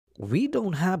We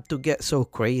don't have to get so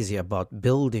crazy about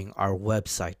building our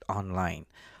website online.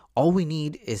 All we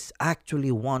need is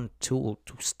actually one tool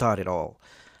to start it all.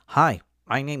 Hi,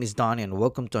 my name is Donnie, and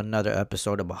welcome to another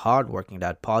episode of a Hardworking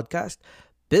Dad podcast,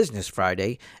 Business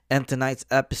Friday. And tonight's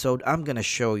episode, I'm going to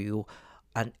show you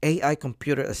an AI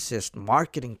computer assist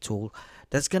marketing tool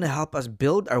that's going to help us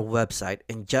build our website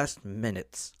in just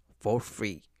minutes for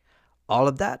free. All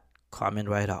of that coming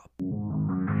right up.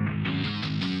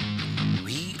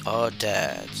 We are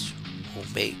dads who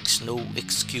makes no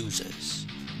excuses.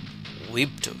 We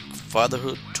took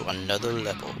fatherhood to another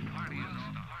level.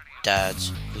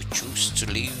 Dads who choose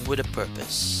to live with a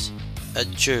purpose, a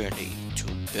journey to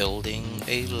building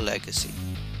a legacy.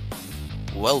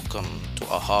 Welcome to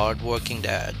a Hardworking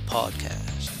Dad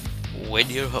podcast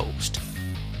with your host,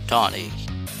 Tony.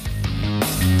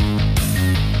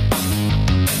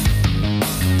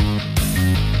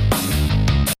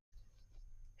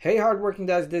 Hey, Hardworking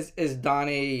Dads, this is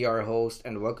Donnie, your host,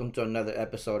 and welcome to another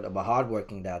episode of a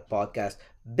Hardworking Dad podcast,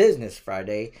 Business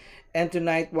Friday. And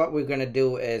tonight, what we're going to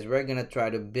do is we're going to try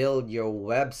to build your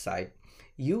website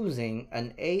using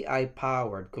an AI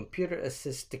powered computer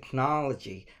assist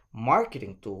technology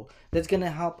marketing tool that's going to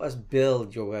help us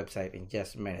build your website in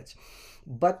just minutes.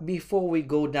 But before we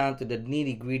go down to the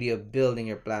nitty gritty of building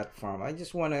your platform, I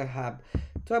just want to have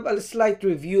a slight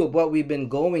review of what we've been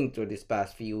going through this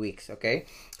past few weeks. Okay,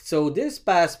 so this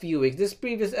past few weeks, this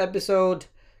previous episode,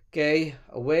 okay,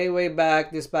 way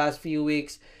back, this past few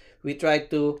weeks, we tried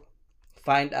to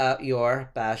find out your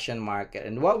passion market,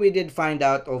 and what we did find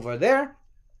out over there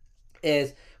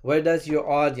is, where does your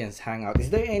audience hang out? Is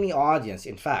there any audience,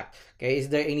 in fact? Okay, is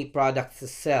there any products to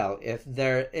sell? If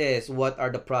there is, what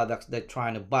are the products they're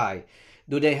trying to buy?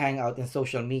 Do they hang out in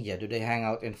social media? Do they hang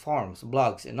out in forums,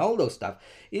 blogs, and all those stuff?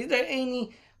 Is there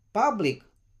any public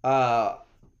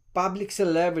public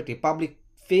celebrity, public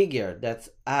figure that's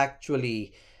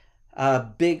actually a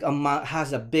big amount,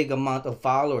 has a big amount of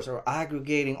followers, or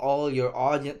aggregating all your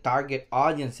audience, target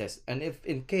audiences? And if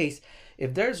in case,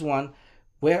 if there's one,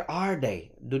 where are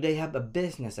they? Do they have a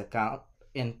business account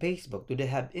in Facebook? Do they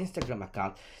have Instagram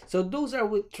account? So those are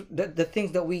the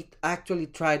things that we actually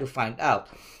try to find out.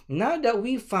 Now that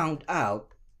we found out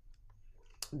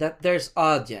that there's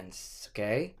audience,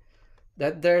 okay,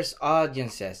 that there's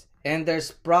audiences and there's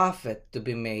profit to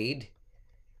be made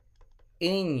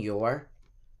in your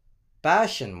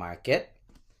passion market,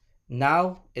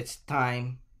 now it's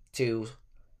time to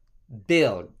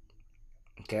build,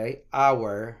 okay,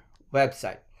 our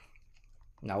website.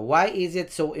 Now, why is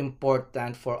it so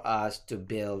important for us to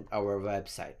build our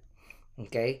website?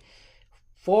 Okay,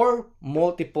 for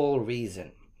multiple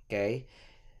reasons. Okay,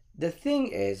 the thing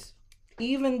is,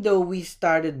 even though we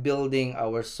started building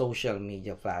our social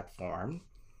media platform,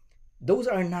 those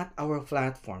are not our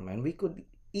platform, and we could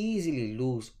easily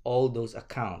lose all those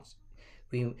accounts.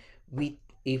 We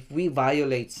if we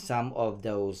violate some of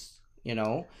those,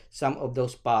 some of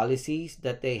those policies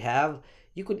that they have,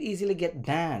 you could easily get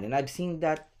banned. And I've seen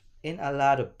that in a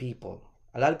lot of people.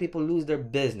 A lot of people lose their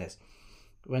business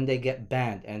when they get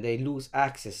banned and they lose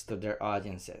access to their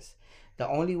audiences. The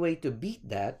only way to beat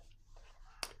that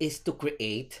is to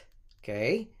create,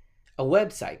 okay, a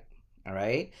website. All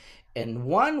right. And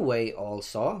one way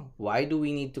also, why do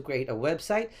we need to create a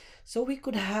website? So we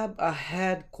could have a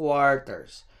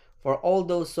headquarters for all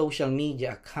those social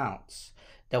media accounts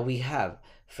that we have: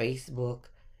 Facebook,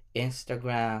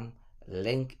 Instagram,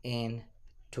 LinkedIn,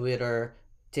 Twitter,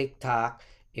 TikTok.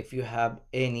 If you have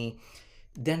any,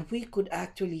 then we could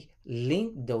actually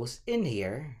link those in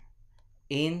here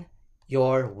in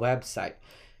your website.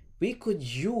 We could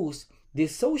use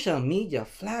this social media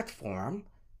platform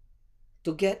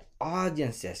to get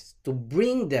audiences, to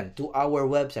bring them to our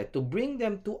website, to bring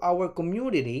them to our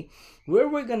community, where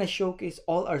we're going to showcase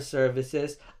all our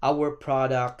services, our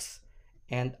products,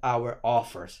 and our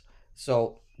offers.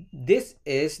 So this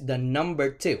is the number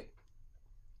two.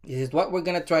 This is what we're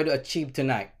going to try to achieve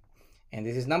tonight. And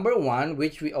this is number one,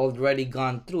 which we already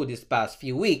gone through this past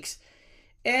few weeks.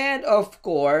 And of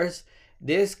course,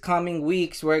 this coming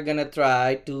weeks, we're going to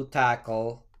try to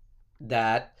tackle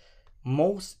that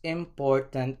most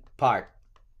important part.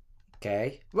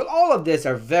 Okay? Well, all of these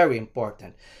are very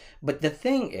important. But the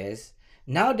thing is,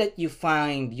 now that you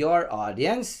find your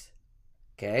audience,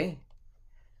 okay,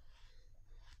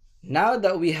 now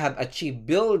that we have achieved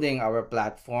building our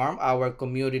platform, our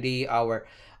community, our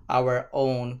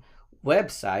own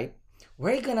website,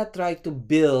 we're gonna try to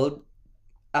build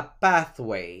a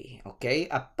pathway. Okay,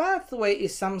 a pathway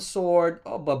is some sort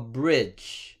of a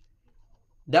bridge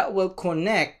that will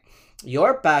connect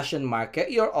your passion market,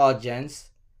 your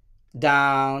audience,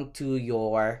 down to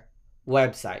your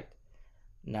website.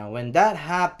 Now, when that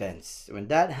happens,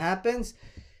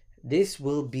 this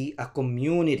will be a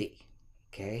community.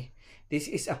 Okay, this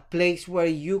is a place where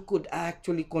you could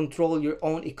actually control your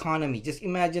own economy. Just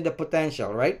imagine the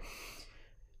potential, right?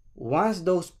 Once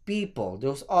those people,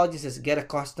 those audiences get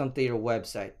accustomed to your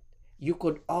website, you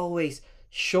could always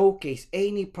showcase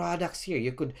any products here.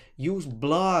 You could use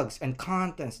blogs and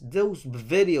contents, those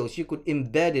videos, you could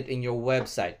embed it in your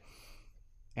website,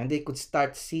 and they could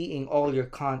start seeing all your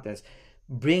contents.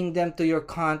 Bring them to your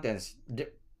contents.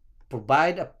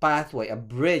 Provide a pathway, a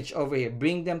bridge over here.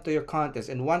 Bring them to your contents.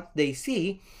 And once they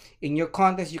see in your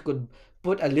contents, you could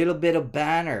put a little bit of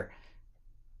banner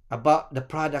about the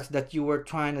products that you were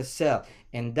trying to sell.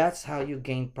 And that's how you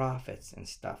gain profits and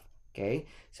stuff. Okay.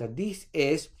 So this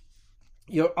is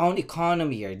your own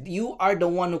economy here. You are the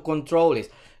one who controls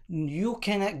it. You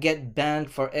cannot get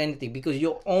banned for anything because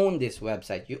you own this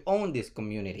website. You own this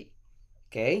community.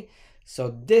 Okay.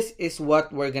 So this is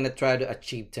what we're going to try to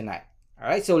achieve tonight. All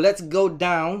right. So let's go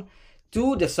down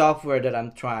to the software that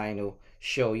I'm trying to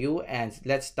show you, and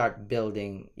let's start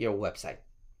building your website.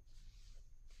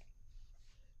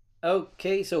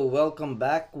 Okay, so welcome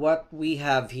back. What we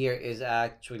have here is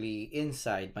actually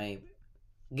inside my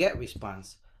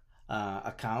GetResponse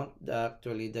account.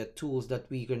 Actually, the tools that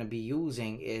we're going to be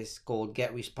using is called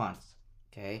GetResponse.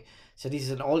 Okay, so this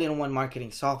is an all-in-one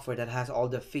marketing software that has all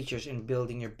the features in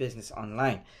building your business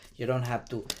online. You don't have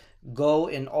to go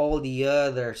in all the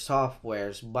other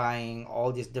softwares buying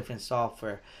all these different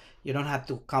software. You don't have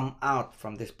to come out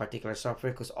from this particular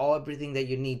software because everything that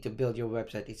you need to build your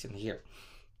website is in here.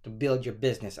 To build your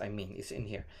business, I mean, is in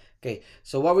here. Okay,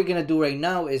 so what we're gonna do right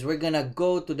now is we're gonna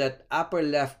go to that upper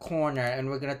left corner and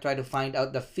we're gonna try to find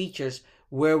out the features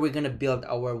where we're gonna build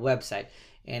our website.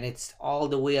 And it's all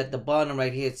the way at the bottom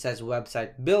right here. It says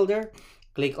website builder.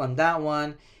 Click on that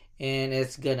one and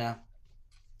it's gonna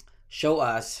show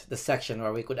us the section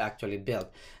where we could actually build.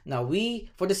 Now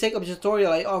for the sake of the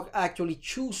tutorial, I actually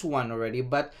choose one already,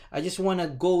 but I just want to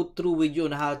go through with you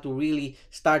on how to really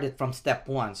start it from step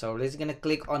one. So let's gonna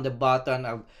click on the button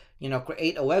of,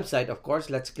 create a website. Of course,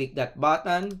 let's click that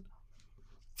button.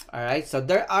 All right, so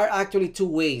there are actually two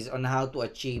ways on how to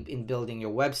achieve in building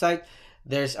your website.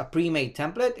 There's a pre-made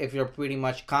template if you're pretty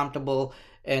much comfortable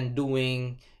and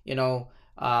doing,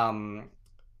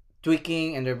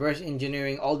 tweaking and reverse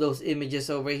engineering all those images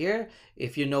over here.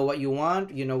 If you know what you want,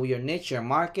 you know your niche, your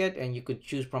market, and you could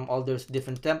choose from all those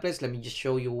different templates. Let me just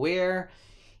show you where.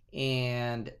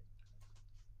 And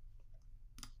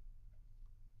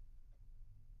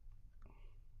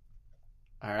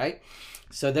all right,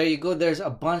 so there you go. There's a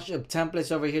bunch of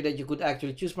templates over here that you could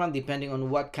actually choose from depending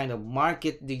on what kind of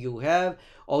market do you have.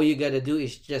 All you got to do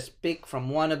is just pick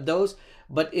from one of those.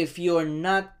 But if you're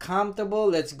not comfortable,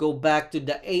 let's go back to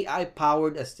the AI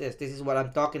powered assist. This is what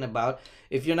I'm talking about.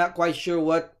 If you're not quite sure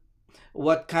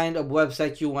what kind of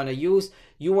website you want to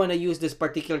use this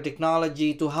particular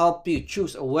technology to help you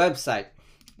choose a website.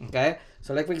 Okay,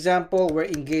 so like for example, we're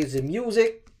engaged in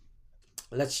music.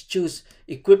 Let's choose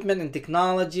equipment and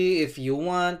technology if you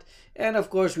want. And of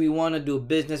course, we want to do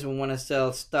business. We want to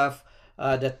sell stuff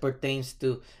that pertains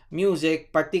to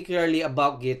music, particularly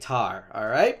about guitar. All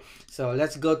right, so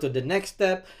let's go to the next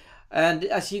step. And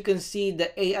as you can see, the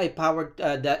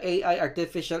AI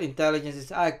artificial intelligence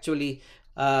is actually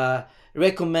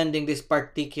recommending this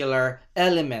particular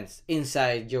elements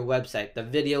inside your website: the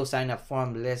video, sign up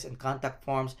form, list, and contact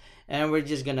forms. And we're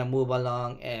just gonna move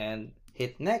along and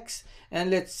hit next,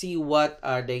 and let's see what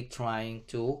are they trying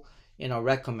to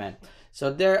recommend.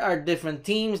 So there are different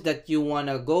themes that you want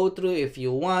to go through. If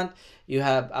you want,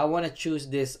 I want to choose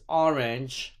this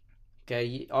orange,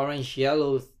 okay, orange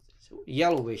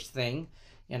yellowish thing,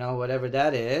 whatever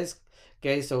that is.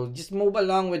 Okay, so just move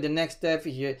along with the next step.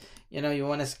 If you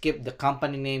want to skip the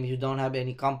company name, if you don't have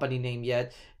any company name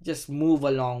yet, just move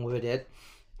along with it.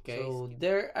 Okay, so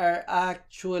there are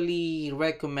actually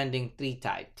recommending 3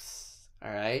 types.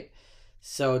 All right,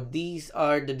 so these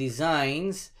are the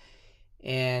designs.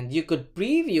 And you could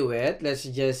preview it. Let's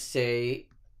just say,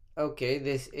 okay,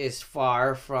 this is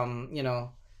far from,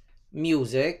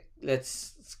 music.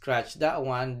 Let's scratch that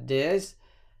one.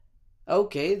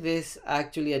 Okay, this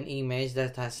actually an image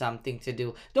that has something to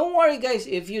do. Don't worry, guys,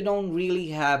 if you don't really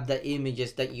have the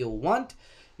images that you want,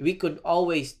 we could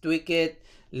always tweak it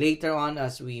later on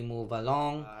as we move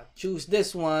along. Choose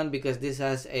this one because this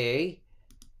has a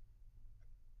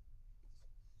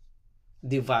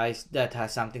device that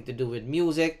has something to do with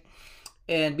music.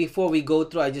 And before we go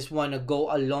through, I just want to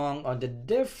go along on the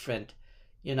different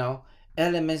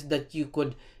elements that you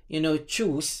could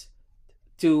choose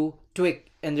to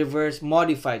tweak and reverse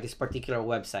modify this particular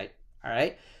website. All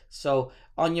right, So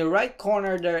on your right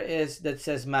corner there is that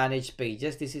says manage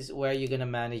pages. This is where you're gonna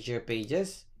manage your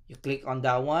pages. You click on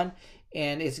that one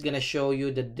and it's gonna show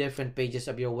you the different pages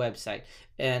of your website.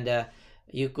 And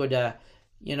you could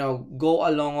go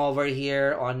along over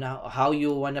here on how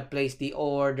you want to place the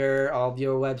order of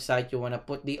your website. You want to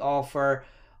put the offer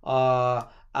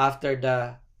after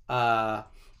the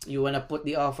you want to put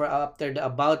the offer after the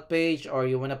about page, or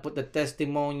you want to put the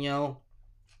testimonial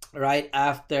right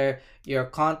after your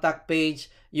contact page.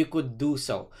 You could do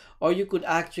so, or you could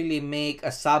actually make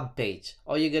a sub page.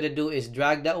 All you gotta do is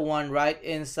drag that one right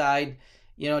inside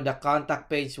the contact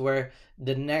page, where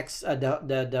the next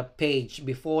the page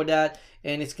before that,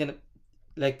 and it's gonna,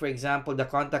 like for example, the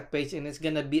contact page, and it's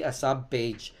gonna be a sub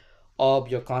page of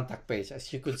your contact page.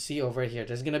 As you could see over here,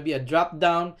 there's gonna be a drop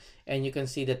down, and you can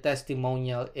see the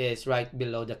testimonial is right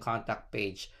below the contact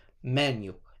page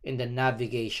menu in the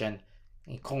navigation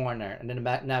corner, and then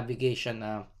the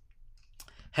navigation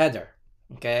header.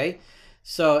 Okay,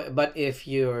 so but if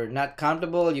you're not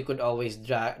comfortable, you could always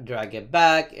drag it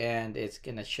back, and it's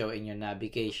gonna show in your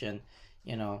navigation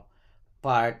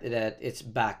part that it's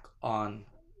back on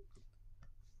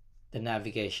the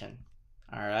navigation.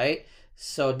 All right,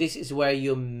 so this is where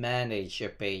you manage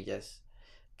your pages.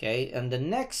 Okay, and the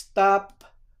next top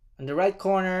on the right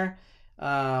corner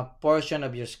portion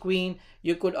of your screen,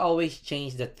 you could always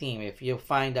change the theme. If you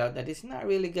find out that it's not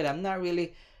really good, I'm not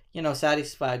really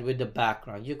satisfied with the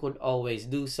background, you could always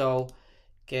do so.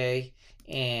 Okay,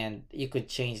 and you could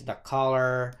change the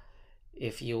color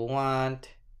if you want.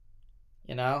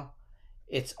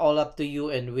 It's all up to you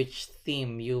and which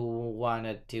theme you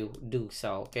wanted to do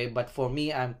so. Okay, but for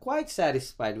me, I'm quite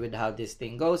satisfied with how this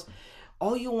thing goes.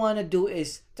 All you want to do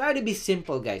is try to be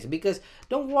simple, guys, because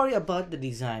don't worry about the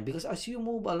design, because as you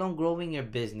move along growing your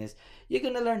business, you're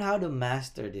gonna learn how to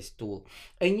master this tool,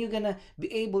 and you're gonna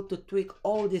be able to tweak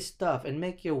all this stuff and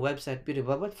make your website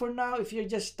beautiful. But for now, if you're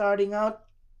just starting out,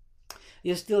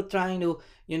 you're still trying to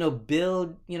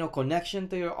build connection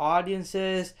to your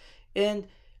audiences, and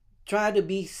try to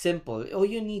be simple. All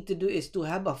you need to do is to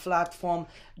have a platform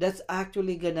that's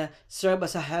actually gonna serve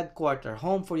as a headquarter,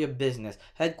 home for your business,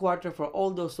 headquarter for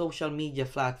all those social media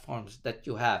platforms that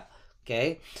you have.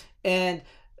 Okay, and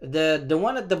the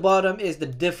one at the bottom is the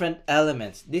different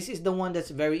elements. This is the one that's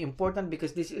very important,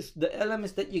 because this is the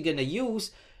elements that you're gonna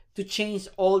use to change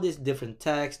all these different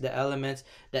text, the elements,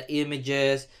 the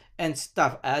images and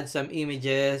stuff. Add some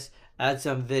images, add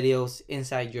some videos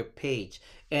inside your page,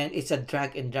 and it's a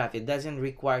drag and drop. It doesn't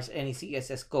require any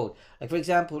CSS code. Like for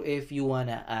example, if you want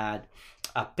to add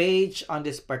a page on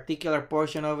this particular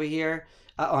portion over here,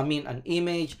 an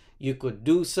image, you could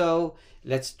do so.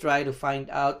 Let's try to find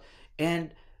out.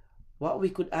 And what we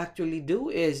could actually do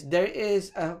is, there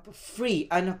is a free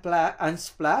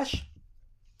Unsplash.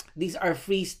 These are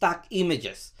free stock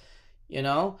images,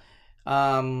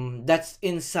 that's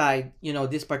inside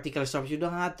this particular software. You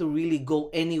don't have to really go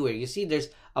anywhere. You see, there's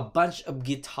a bunch of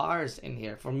guitars in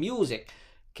here for music.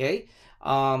 Okay,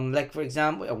 like for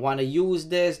example, I want to use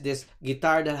this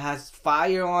guitar that has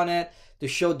fire on it to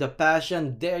show the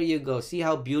passion. There you go. See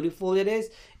how beautiful it is?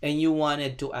 And you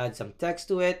wanted to add some text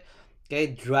to it. Okay,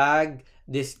 drag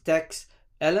this text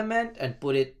element and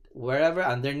put it wherever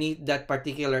underneath that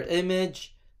particular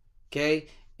image. Okay,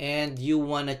 and you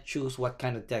want to choose what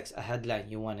kind of text, a headline,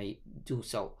 you want to do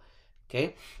so.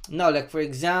 Okay, now like for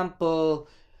example,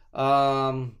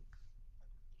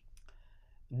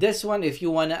 this one, if you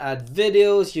want to add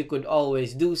videos, you could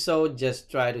always do so.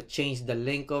 Just try to change the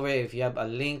link over here. If you have a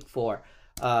link for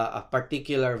a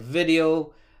particular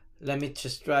video, let me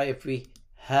just try if we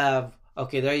have.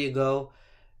 Okay, there you go.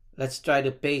 Let's try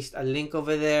to paste a link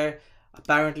over there.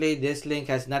 Apparently this link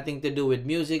has nothing to do with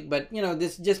music, but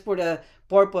this is just for the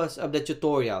purpose of the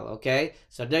tutorial. Okay,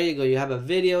 so there you go. You have a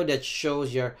video that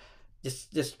shows your,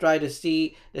 just try to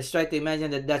see, let's try to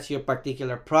imagine that that's your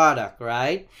particular product,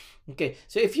 right? Okay,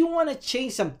 so if you want to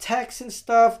change some text and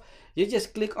stuff, you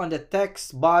just click on the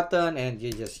text button and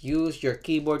you just use your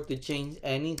keyboard to change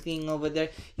anything over there.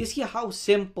 You see how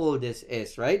simple this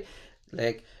is, right?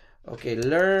 Like, okay,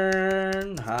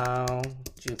 learn how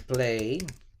to play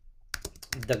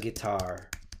the guitar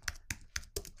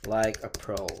like a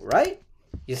pro, right?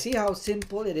 You see how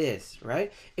simple it is,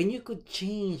 right? And you could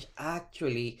change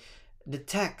actually the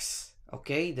text.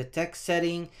 Okay, the text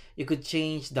setting, you could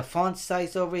change the font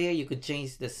size over here, you could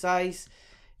change the size,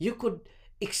 you could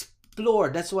explore.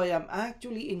 That's why I'm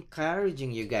actually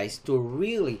encouraging you guys to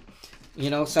really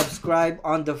subscribe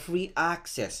on the free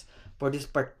access for this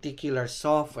particular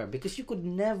software, because you could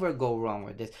never go wrong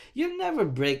with this. You'll never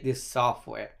break this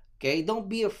software. Okay, don't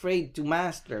be afraid to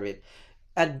master it.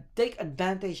 take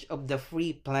advantage of the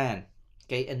free plan,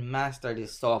 okay, and master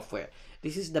this software.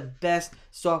 This is the best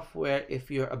software if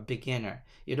you're a beginner.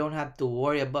 You don't have to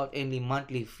worry about any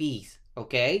monthly fees,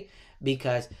 okay?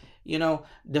 Because,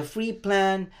 the free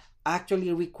plan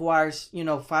actually requires,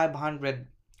 500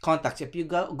 contacts. If you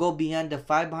go beyond the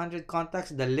 500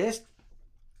 contacts, the list,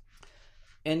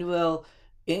 and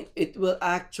it will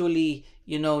actually,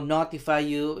 notify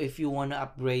you if you want to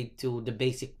upgrade to the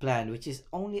basic plan, which is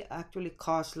only actually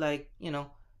cost like,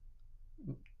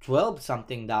 12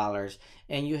 something dollars,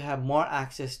 and you have more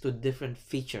access to different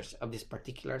features of this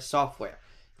particular software.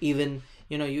 Even,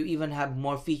 you even have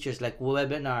more features like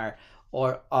webinar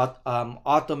or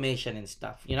automation and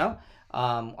stuff,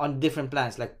 on different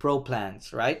plans like pro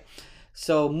plans, right?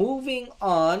 So moving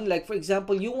on, like for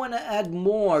example, you want to add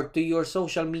more to your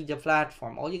social media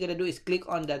platform. All you gotta do is click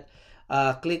on that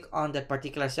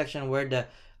particular section where the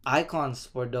icons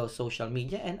for those social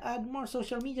media, and add more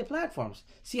social media platforms.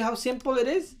 See how simple it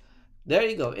is? There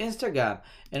you go, Instagram.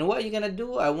 And what you're gonna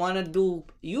do, I want to do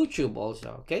YouTube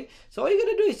also, okay? So all you're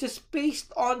gonna do is just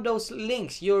paste on those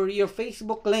links, your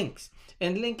Facebook links,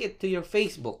 and link it to your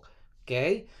Facebook,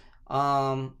 okay?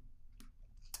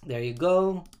 There you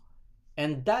go.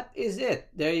 And that is it.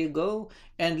 There you go.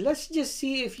 And let's just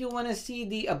see if you want to see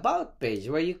the about page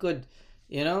where you could,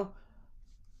 you know,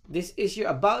 this is your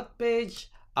about page.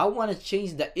 I want to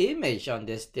change the image on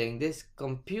this thing. This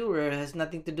computer has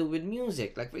nothing to do with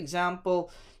music. Like for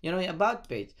example, about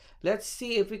page. Let's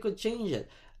see if we could change it.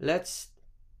 Let's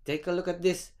take a look at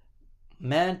this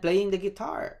man playing the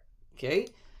guitar. Okay.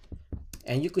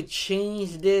 And you could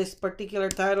change this particular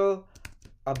title,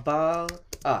 About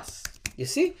Us. You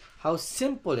see how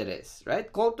simple it is,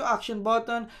 right? Call to action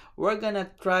button. We're gonna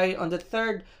try on the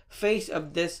third phase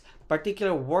of this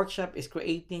particular workshop is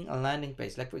creating a landing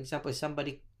page. Like for example, if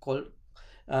somebody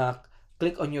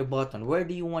click on your button, where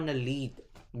do you want to lead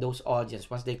those audience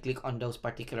once they click on those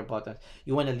particular buttons?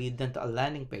 You want to lead them to a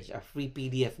landing page, a free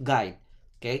PDF guide,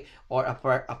 okay, or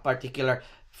a particular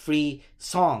free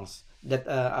songs that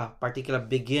a particular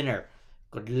beginner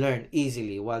could learn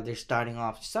easily while they're starting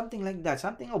off, something like that,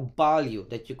 something of value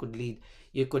that you could lead,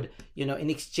 in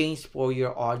exchange for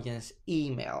your audience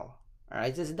email. All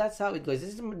right, so that's how it goes.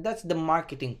 That's the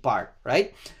marketing part,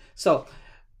 right? So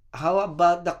how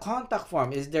about the contact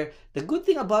form? The good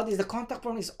thing about this, the contact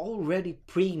form is already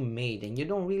pre-made and you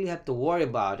don't really have to worry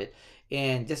about it.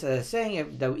 And just as I was saying,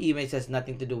 if the image has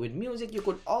nothing to do with music, you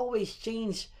could always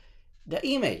change the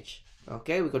image.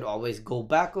 Okay, we could always go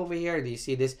back over here. Do you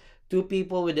see this? Two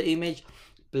people with the image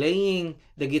playing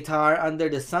the guitar under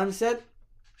the sunset.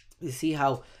 You see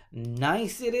how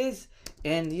nice it is?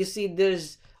 And you see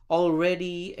there's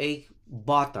already a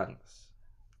buttons.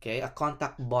 Okay, a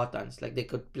contact buttons. Like they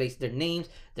could place their names,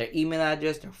 their email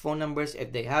address, their phone numbers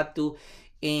if they had to.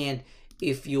 And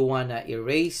if you wanna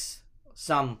erase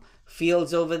some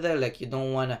fields over there, like you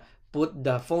don't wanna put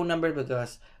the phone number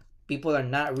because people are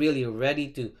not really ready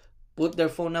to put their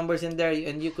phone numbers in there,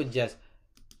 and you could just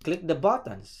click the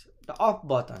buttons, the off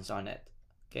buttons on it.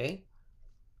 Okay,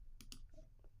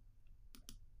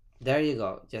 there you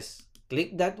go. Just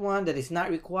click that one that is not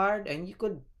required, and you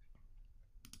could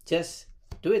just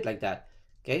do it like that.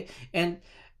 Okay, and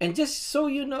just so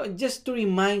you know, just to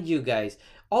remind you guys,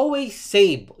 always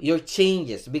save your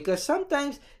changes, because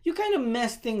sometimes you kind of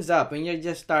mess things up when you're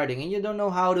just starting and you don't know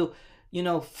how to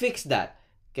fix that.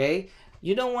 Okay,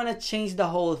 you don't want to change the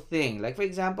whole thing. Like for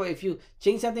example, if you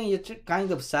change something, you're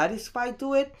kind of satisfied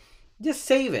to it, just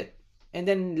save it. And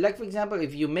then like for example,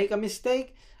 if you make a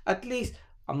mistake, at least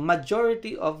a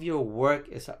majority of your work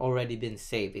is already been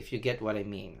saved, if you get what I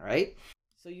mean, right?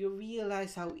 So you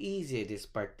realize how easy this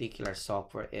particular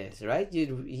software is, right?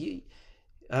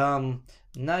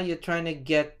 Now you're trying to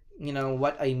get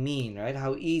what I mean, right?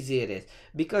 How easy it is.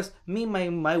 Because my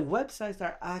websites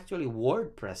are actually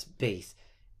WordPress based,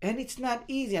 and it's not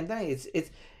easy. I'm telling you,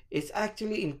 it's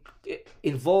actually it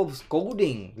involves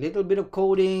coding, little bit of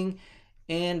coding,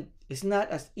 and it's not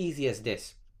as easy as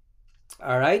this.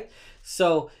 All right.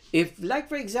 So if, like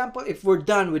for example, if we're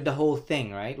done with the whole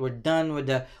thing, right, we're done with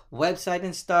the website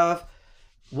and stuff,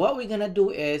 what we're gonna do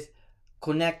is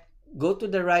go to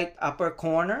the right upper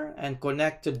corner and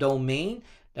connect to domain.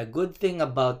 The good thing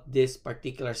about this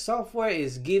particular software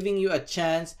is giving you a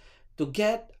chance to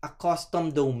get a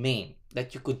custom domain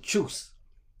that you could choose.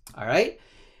 All right,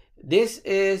 this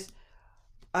is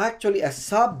actually a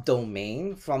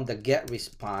subdomain from the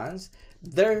GetResponse.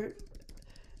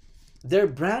 Their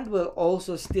brand will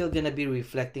also still gonna be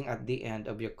reflecting at the end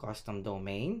of your custom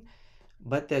domain.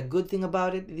 But the good thing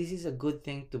about it, this is a good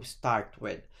thing to start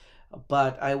with.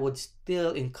 But I would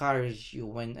still encourage you,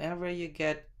 whenever you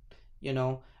get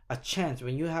a chance,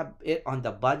 when you have it on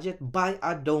the budget, buy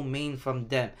a domain from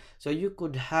them, so you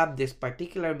could have this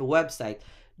particular website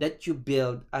that you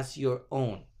build as your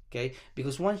own. Okay,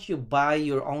 because once you buy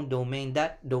your own domain,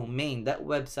 that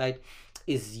website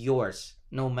is yours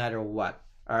no matter what.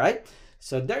 All right,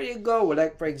 so there you go.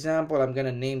 Like, for example, I'm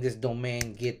gonna name this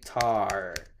domain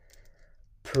Guitar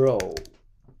Pro.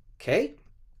 Okay,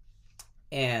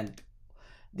 and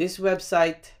this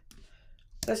website,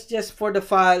 that's just for the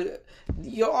file.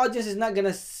 Your audience is not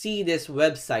gonna see this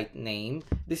website name.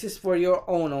 This is for your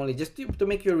own only, just to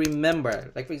make you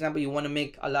remember. Like, for example, you want to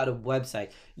make a lot of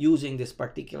website using this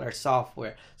particular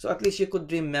software, so at least you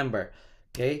could remember.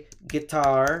 Okay,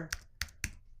 guitar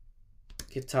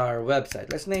website.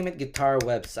 Let's name it Guitar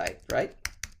Website, right?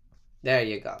 There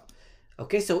you go.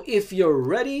 Okay, so if you're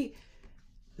ready,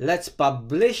 let's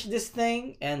publish this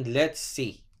thing and let's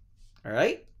see. All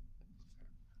right.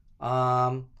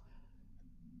 All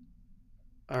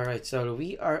right, so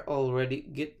we are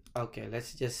already okay,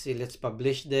 let's just see. Let's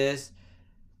publish this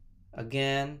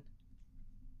again.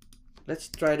 Let's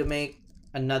try to make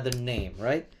another name,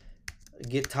 right?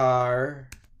 Guitar,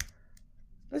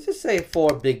 let's just say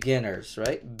for beginners,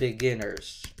 right?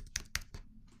 Beginners.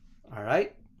 All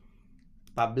right,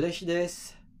 publish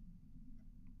this.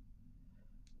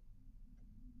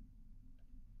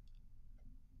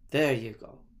 There you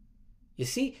go. You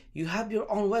see, you have your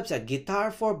own website,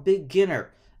 Guitar for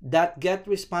Beginner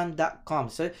 .getrespond.com.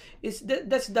 So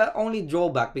that's the only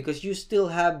drawback, because you still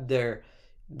have their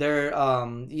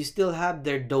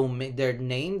domain, their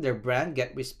name, their brand,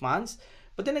 GetResponse.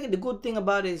 But then again, the good thing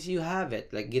about it is you have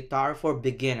it like Guitar for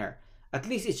Beginner. At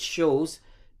least it shows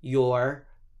your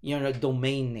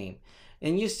domain name.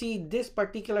 And you see, this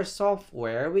particular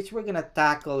software, which we're gonna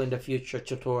tackle in the future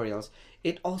tutorials,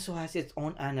 it also has its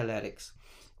own analytics.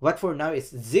 But for now,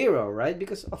 it's 0, right?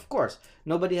 Because of course,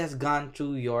 nobody has gone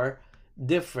through your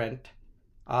different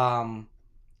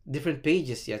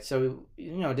pages yet. So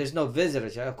there's no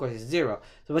visitors. Of course, it's 0.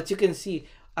 So what you can see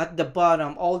at the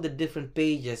bottom, all the different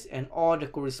pages and all the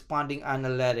corresponding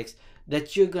analytics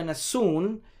that you're gonna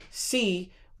soon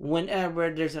see whenever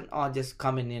there's an audience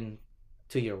coming in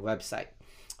to your website.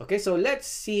 Okay, so let's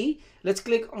see. Let's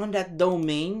click on that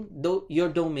domain, your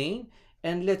domain,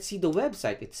 and let's see the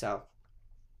website itself.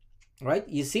 Right,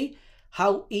 you see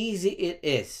how easy it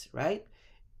is, right?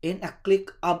 In a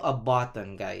click of a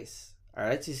button, guys. All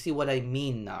right, so you see what I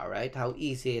mean now, right? How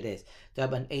easy it is to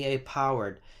have an AI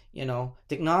powered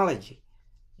technology.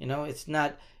 It's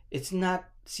not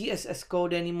CSS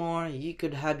code anymore. You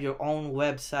could have your own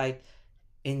website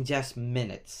in just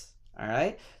minutes. All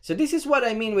right, so this is what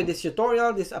I mean with this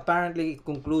tutorial. This apparently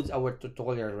concludes our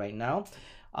tutorial right now.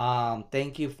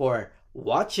 Thank you for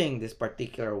watching this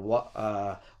particular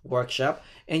workshop.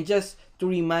 And just to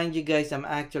remind you guys, I'm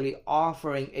actually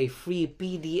offering a free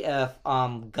PDF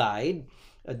guide,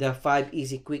 the 5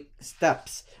 easy quick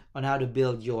steps on how to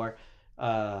build your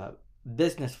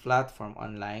business platform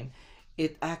online.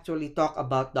 It actually talk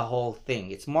about the whole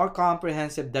thing. It's more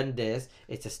comprehensive than this.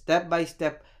 It's a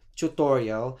step-by-step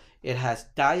tutorial. It has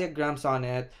diagrams on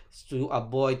it to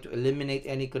eliminate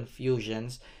any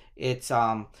confusions. It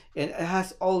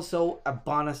has also a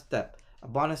bonus step. A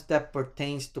bonus step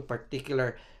pertains to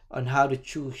particular on how to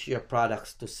choose your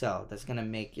products to sell. That's gonna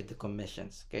make you the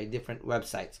commissions. Okay, different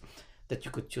websites that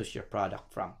you could choose your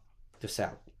product from to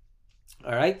sell.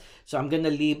 All right, so I'm gonna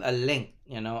leave a link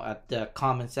at the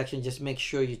comment section. Just make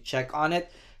sure you check on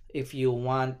it if you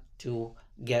want to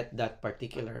get that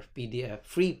particular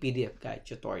free PDF guide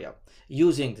tutorial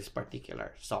using this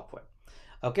particular software.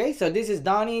 Okay, so this is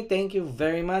Donnie. Thank you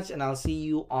very much, and I'll see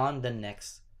you on the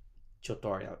next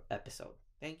tutorial episode.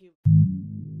 Thank you.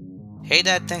 Hey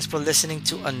Dad, thanks for listening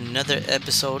to another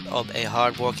episode of a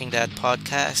Hardworking Dad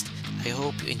podcast. I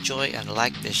hope you enjoy and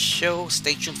like this show.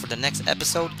 Stay tuned for the next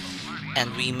episode. And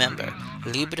remember,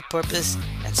 live with a purpose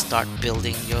and start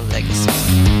building your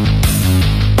legacy.